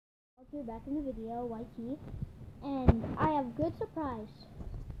We're back in the video, YT, and I have a good surprise.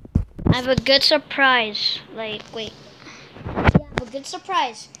 I have a good surprise. Wait. Yeah, I have a good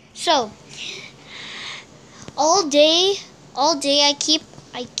surprise. So, all day I keep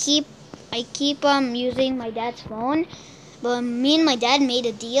using my dad's phone, but me and my dad made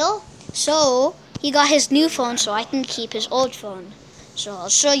a deal. So he got his new phone, so I can keep his old phone. So I'll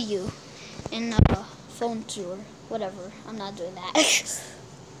show you in a phone tour, whatever. I'm not doing that.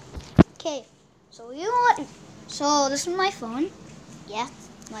 Okay, so this is my phone. Yeah,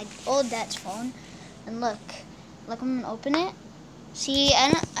 my old dad's phone. And look, I'm gonna open it. See,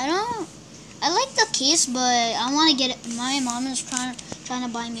 I like the case, but I want to get it. My mom is trying to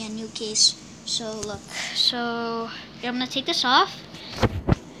buy me a new case. So look, yeah, I'm gonna take this off.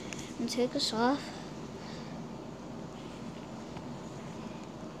 Take the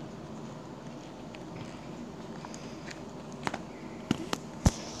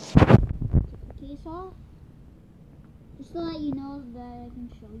case off, just so that you know that I can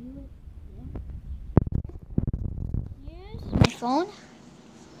show you it. Yeah. Here's my phone.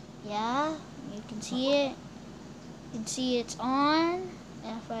 Yeah, you can see it. You can see it's on.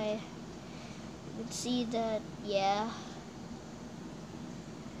 And if I would see that, yeah.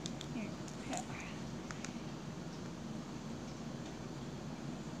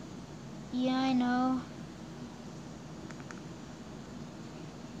 Yeah, I know.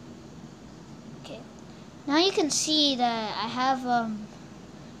 Okay. Now you can see that I have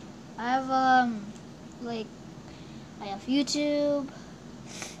like I have YouTube.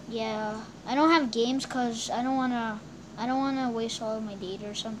 Yeah, I don't have games because I don't wanna waste all of my data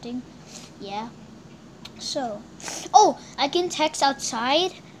or something. Yeah. So, oh, I can text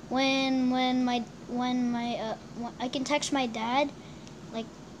outside when I can text my dad, like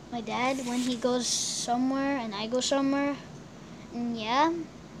my dad when he goes somewhere and I go somewhere. And yeah.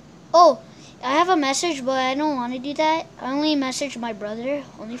 Oh, I have a message, but I don't want to do that. I only message my brother,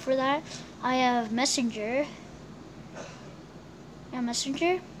 only for that. I have Messenger. Yeah,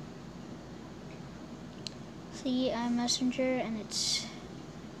 Messenger. See, I have Messenger, and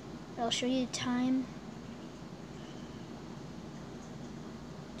I'll show you the time.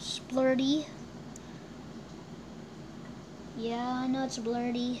 It's blurry. Yeah, I know it's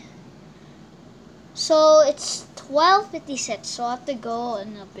blurry. So it's 12:56, so I have to go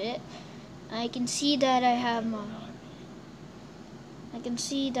in a bit. I can see that I have my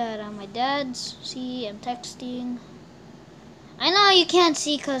dad's. See, I'm texting. I know you can't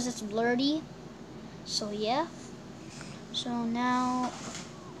see because it's blurry. So yeah. So now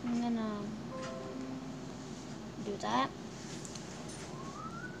I'm gonna do that.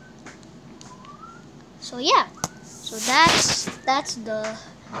 So yeah. So that's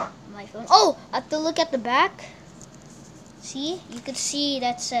my phone. Oh, I have to look at the back. See, you could see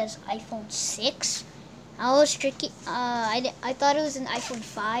that says iPhone 6. I was tricky. I thought it was an iPhone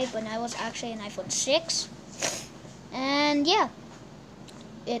 5, but now it was actually an iPhone 6. And yeah,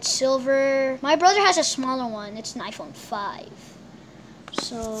 it's silver. My brother has a smaller one. It's an iPhone 5.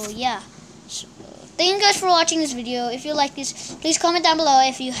 So yeah. So, thank you guys for watching this video. If you like this, please comment down below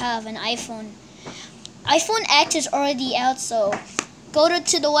if you have an iPhone. iPhone X is already out, so go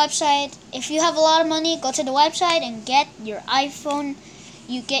to the website. If you have a lot of money, go to the website and get your iPhone.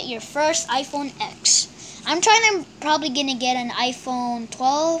 You get your first iPhone X. I'm probably gonna get an iPhone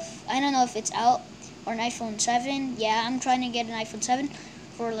 12. I don't know if it's out, or an iPhone 7. Yeah, I'm trying to get an iPhone 7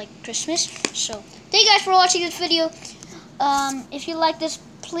 for like Christmas. So thank you guys for watching this video. If you like this,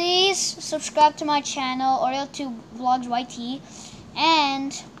 please subscribe to my channel, Oriel2 Vlogs YT.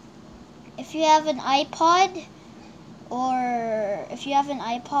 And if you have an iPod,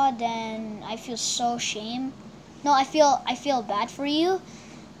 then I feel so ashamed. No, I feel bad for you.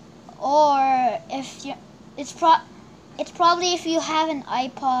 Or if you, it's probably if you have an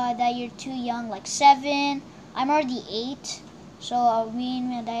iPod that you're too young, like 7. I'm already 8. So me and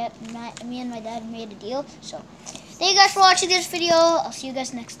my dad made a deal. So thank you guys for watching this video. I'll see you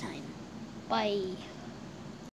guys next time. Bye.